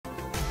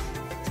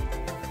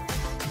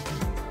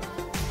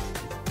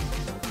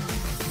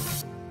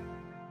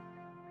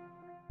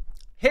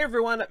Hey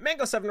everyone,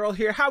 Mango7Roll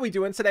here. How we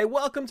doing today?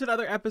 Welcome to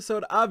another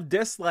episode of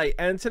Dislyte,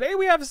 and today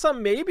we have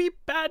some maybe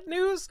bad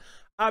news.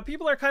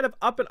 People are kind of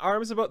up in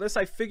arms about this.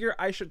 I figure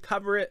I should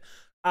cover it.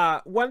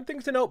 One thing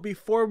to note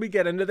before we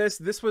get into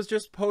this was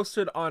just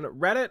posted on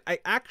Reddit. I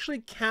actually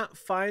can't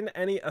find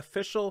any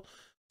official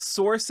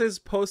sources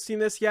posting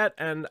this yet,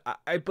 and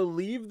I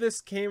believe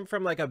this came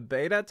from like a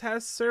beta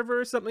test server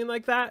or something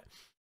like that.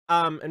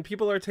 And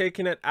people are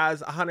taking it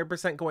as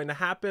 100% going to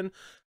happen.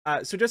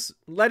 So just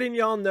letting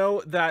y'all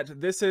know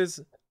that this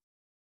is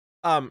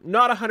not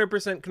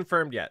 100%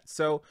 confirmed yet.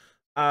 So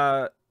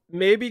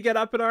maybe get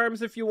up in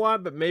arms if you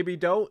want, but maybe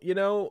don't, you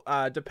know,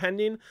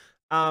 depending.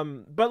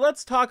 But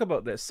let's talk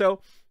about this.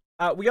 So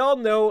we all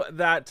know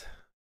that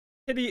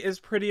pity is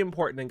pretty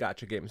important in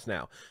gacha games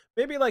now.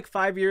 Maybe like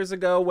 5 years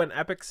ago when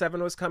Epic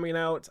 7 was coming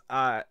out,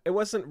 it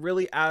wasn't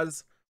really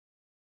as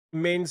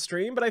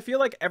mainstream, but I feel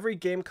like every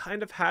game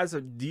kind of has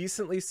a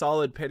decently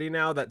solid pity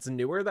now that's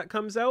newer that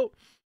comes out,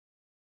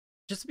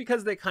 just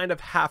because they kind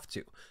of have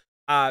to,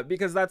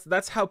 because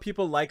that's how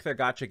people like their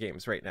gacha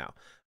games right now.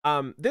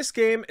 This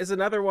game is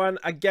another one.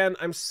 Again,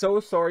 I'm so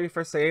sorry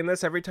for saying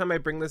this. Every time I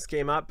bring this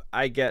game up,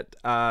 I get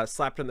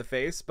slapped in the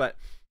face, but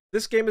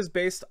this game is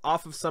based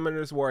off of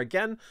Summoner's War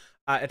again.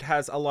 It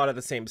has a lot of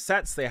the same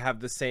sets. They have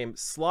the same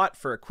slot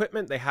for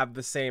equipment. They have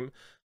the same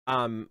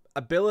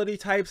ability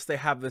types. They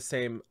have the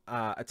same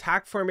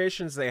attack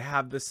formations. They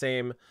have the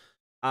same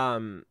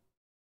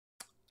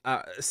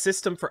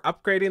system for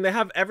upgrading. They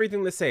have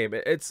everything the same.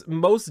 It's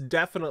most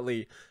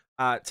definitely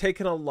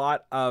taken a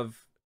lot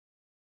of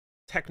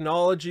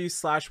technology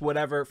slash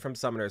whatever from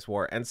Summoner's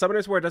War, and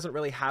Summoner's War doesn't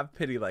really have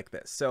pity like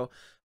this. So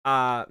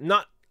I'm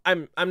not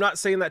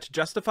saying that to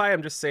justify.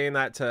 I'm just saying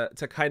that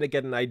to kind of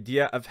get an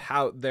idea of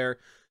how their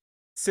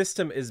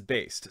system is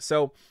based.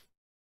 So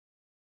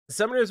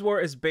Summoner's War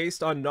is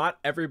based on not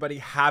everybody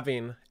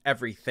having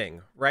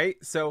everything, right?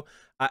 So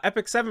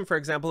Epic 7, for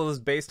example, is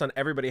based on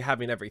everybody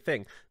having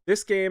everything.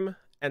 This game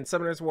and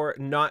Summoner's War,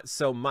 not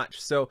so much.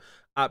 So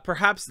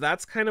perhaps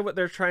that's kind of what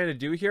they're trying to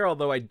do here,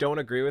 although I don't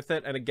agree with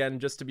it. And again,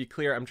 just to be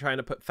clear, I'm trying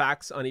to put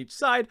facts on each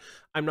side.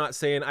 I'm not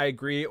saying I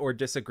agree or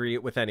disagree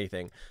with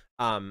anything.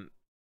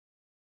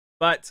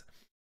 But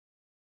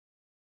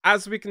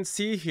as we can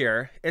see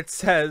here, it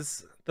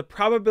says the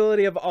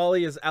probability of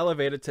Ollie is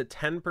elevated to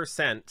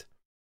 10%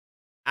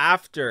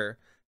 after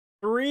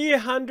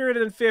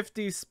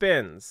 350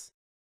 spins.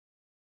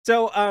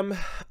 So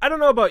I don't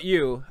know about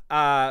you,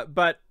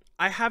 but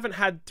I haven't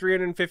had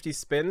 350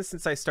 spins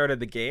since I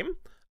started the game.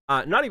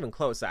 Not even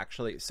close,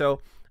 actually.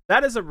 So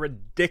that is a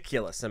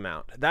ridiculous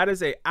amount. That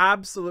is a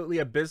absolutely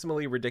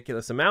abysmally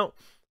ridiculous amount.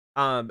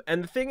 And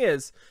the thing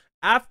is,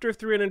 after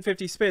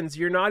 350 spins,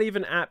 you're not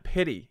even at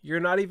pity. You're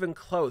not even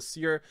close.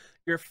 You're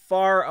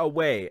far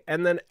away.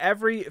 And then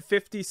every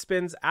 50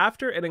 spins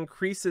after, it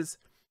increases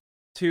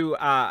to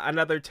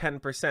another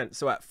 10%.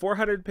 So at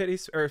 400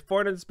 pities or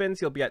 400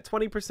 spins, you'll be at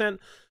 20%.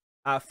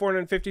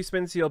 450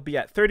 spins, you'll be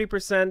at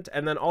 30%,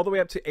 and then all the way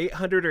up to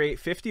 800 or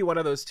 850, one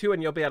of those two,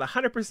 and you'll be at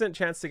 100%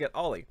 chance to get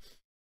Ollie.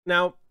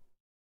 Now,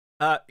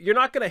 you're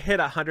not going to hit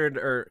 100,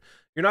 or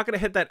you're not going to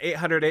hit that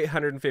 800,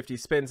 850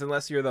 spins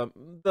unless you're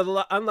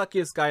the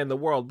unluckiest guy in the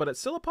world, but it's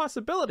still a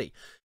possibility.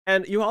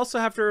 And you also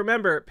have to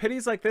remember,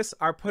 pities like this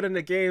are put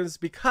into games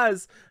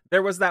because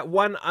there was that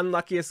one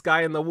unluckiest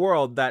guy in the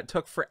world that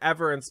took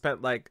forever and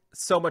spent like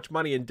so much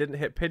money and didn't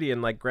hit pity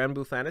in like Grand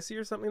Blue Fantasy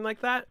or something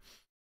like that.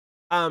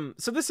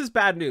 So this is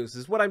bad news,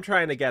 is what I'm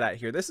trying to get at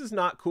here. This is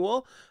not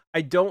cool.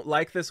 I don't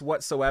like this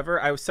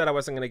whatsoever. I said I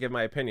wasn't going to give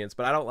my opinions,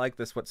 but I don't like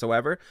this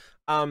whatsoever.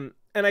 And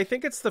I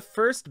think it's the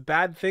first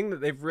bad thing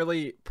that they've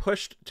really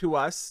pushed to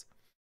us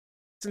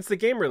since the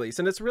game release.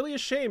 And it's really a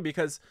shame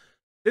because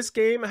this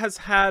game has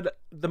had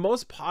the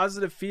most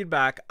positive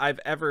feedback I've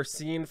ever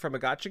seen from a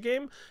gacha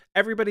game.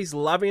 Everybody's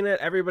loving it.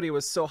 Everybody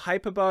was so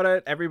hype about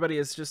it. Everybody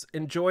is just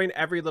enjoying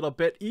every little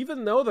bit,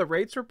 even though the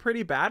rates were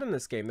pretty bad in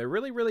this game. They're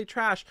really, really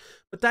trash,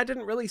 but that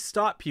didn't really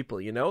stop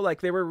people, you know? Like,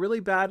 they were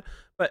really bad,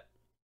 but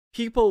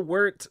people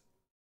weren't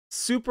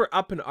super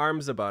up in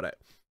arms about it.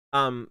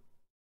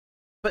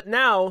 But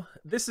now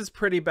this is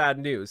pretty bad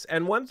news.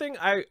 And one thing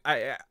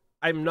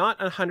I'm not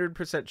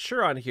 100%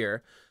 sure on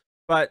here,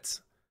 but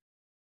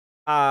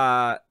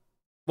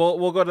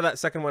we'll go to that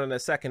second one in a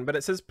second, but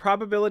it says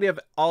probability of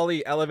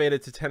Ollie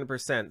elevated to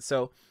 10%.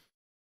 So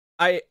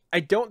I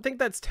don't think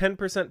that's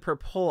 10% per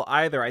pull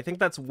either. I think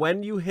that's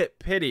when you hit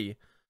pity,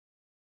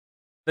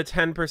 the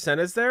 10%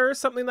 is there or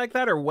something like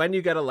that, or when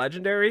you get a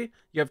legendary,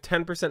 you have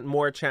 10%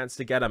 more chance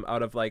to get them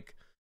out of like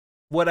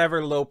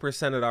whatever low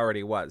percent it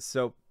already was.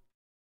 So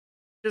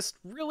just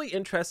really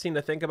interesting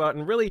to think about,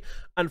 and really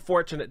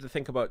unfortunate to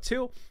think about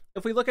too.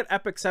 If we look at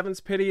Epic 7's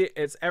pity,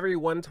 it's every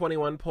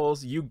 121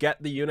 pulls you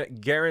get the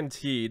unit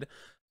guaranteed,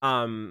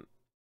 and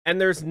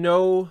there's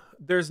no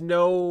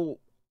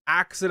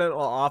accidental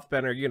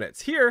off-banner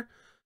units. Here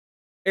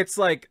it's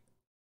like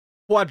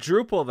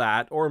quadruple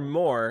that or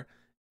more,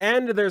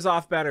 and there's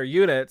off-banner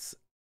units,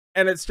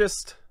 and it's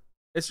just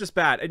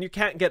bad. And you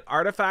can't get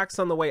artifacts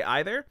on the way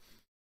either,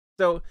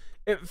 so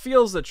it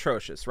feels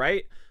atrocious,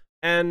 right?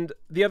 And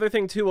the other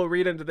thing too, we'll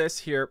read into this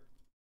here.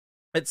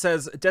 It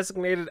says,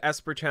 designated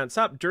Esper chance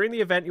up. During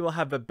the event, you will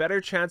have a better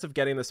chance of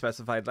getting the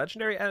specified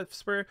legendary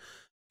Esper.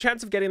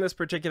 Chance of getting this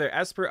particular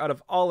Esper out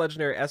of all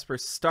legendary Esper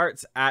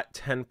starts at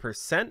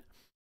 10%.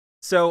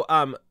 So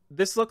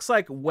this looks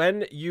like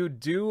when you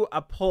do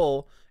a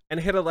pull and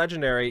hit a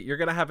legendary, you're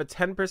going to have a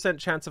 10%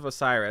 chance of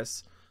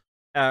Osiris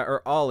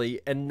or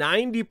Ollie and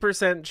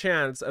 90%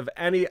 chance of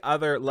any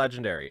other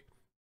legendary.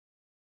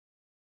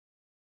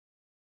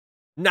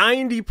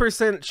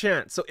 90%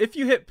 chance. So if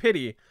you hit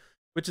Pity,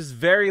 which is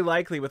very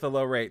likely with the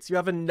low rates, you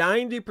have a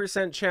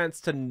 90% chance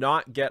to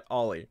not get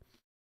Ollie.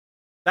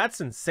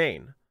 That's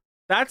insane.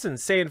 That's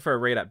insane for a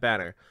rate up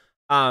banner.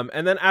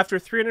 And then after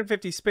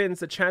 350 spins,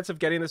 the chance of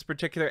getting this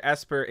particular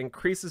Esper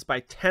increases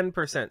by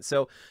 10%.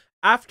 So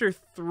after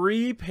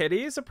 3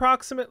 pities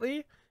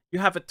approximately, you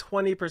have a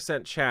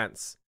 20%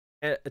 chance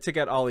to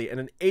get Ollie and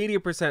an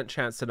 80%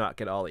 chance to not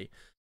get Ollie.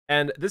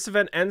 And this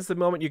event ends the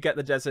moment you get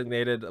the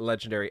designated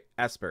legendary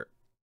Esper.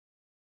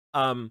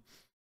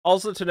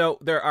 Also to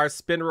note, there are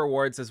spin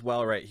rewards as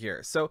well right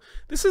here. So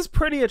this is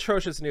pretty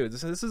atrocious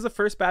news. This is the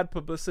first bad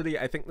publicity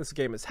I think this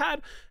game has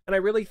had, and I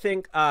really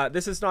think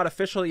this is not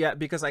official yet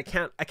because I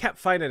can't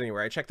find it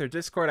anywhere. I checked their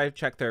Discord, I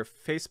checked their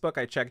Facebook,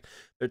 I checked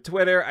their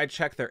Twitter, I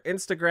checked their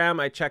Instagram,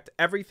 I checked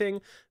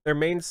everything, their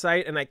main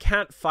site, and I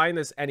can't find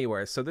this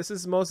anywhere. So this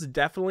is most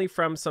definitely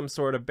from some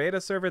sort of beta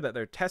server that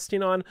they're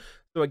testing on.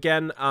 So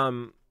again,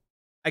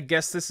 I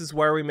guess this is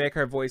where we make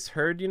our voice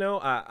heard, you know.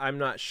 I'm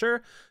not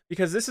sure,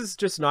 because this is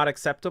just not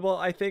acceptable,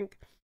 I think.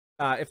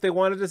 If they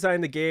want to design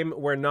the game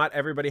where not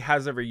everybody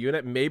has every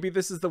unit, maybe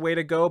this is the way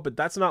to go, but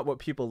that's not what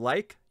people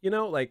like, you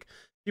know? Like,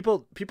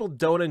 people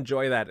don't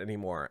enjoy that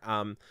anymore.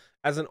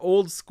 As an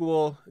old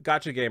school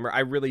gacha gamer,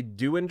 I really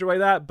do enjoy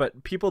that,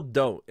 but people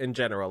don't in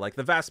general. Like,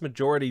 the vast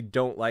majority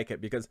don't like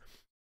it because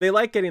they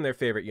like getting their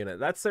favorite unit.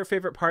 That's their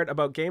favorite part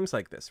about games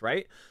like this,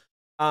 right?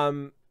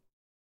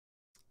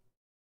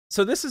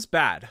 So this is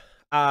bad.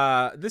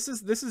 This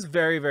is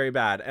very, very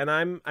bad, and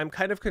I'm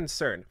kind of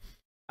concerned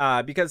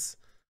because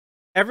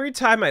every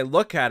time I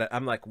look at it,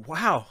 I'm like,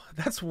 wow,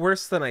 that's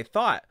worse than I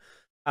thought.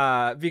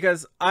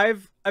 Because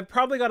I've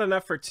probably got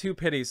enough for 2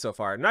 pities so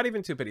far. Not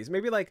even 2 pities,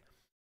 maybe like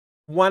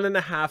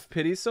 1.5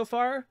 pities so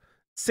far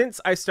since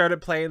I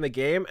started playing the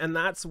game, and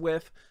that's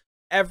with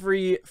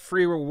every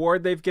free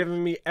reward they've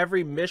given me,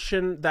 every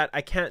mission that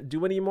I can't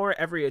do anymore,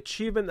 every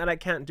achievement that I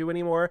can't do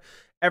anymore,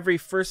 every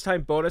first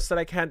time bonus that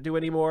I can't do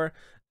anymore.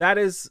 That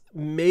is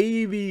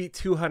maybe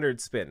 200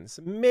 spins,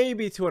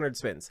 maybe 200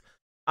 spins.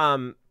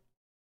 And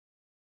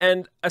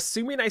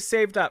assuming I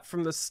saved up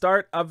from the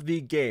start of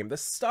the game,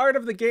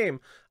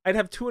 I'd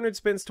have 200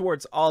 spins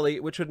towards Ollie,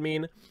 which would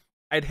mean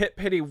I'd hit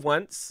Pity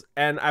once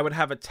and I would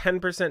have a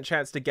 10%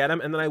 chance to get him,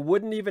 and then I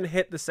wouldn't even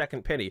hit the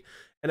second Pity.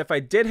 And if I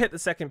did hit the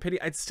second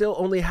Pity, I'd still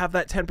only have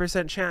that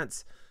 10%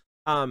 chance.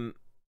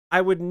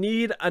 I would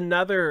need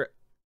another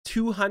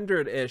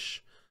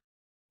 200-ish,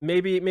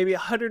 maybe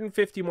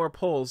 150 more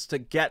pulls to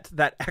get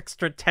that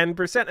extra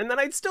 10%, and then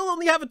I'd still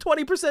only have a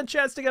 20%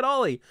 chance to get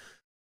Ollie.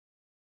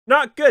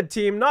 Not good,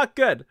 team, not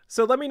good.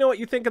 So let me know what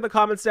you think in the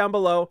comments down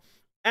below.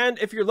 And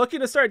if you're looking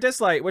to start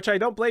Dislyte, which I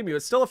don't blame you,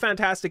 it's still a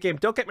fantastic game.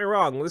 Don't get me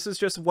wrong. This is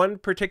just one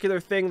particular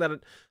thing that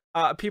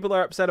people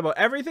are upset about.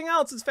 Everything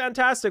else is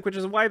fantastic, which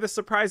is why this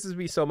surprises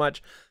me so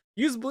much.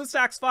 Use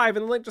BlueStacks 5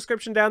 in the link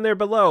description down there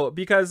below,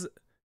 because,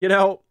 you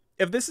know,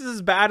 if this is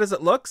as bad as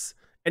it looks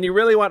and you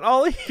really want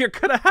Ollie, you're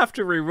going to have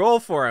to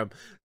reroll for him.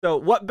 So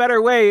what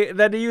better way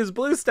than to use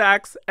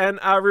BlueStacks and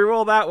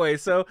reroll that way?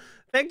 So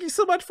thank you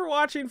so much for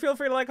watching. Feel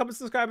free to like, comment,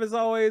 subscribe as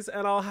always,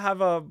 and I'll have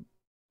a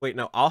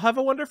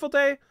wonderful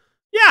day.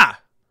 Yeah,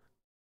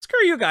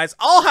 screw you guys.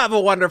 I'll have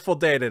a wonderful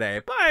day today.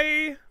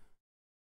 Bye.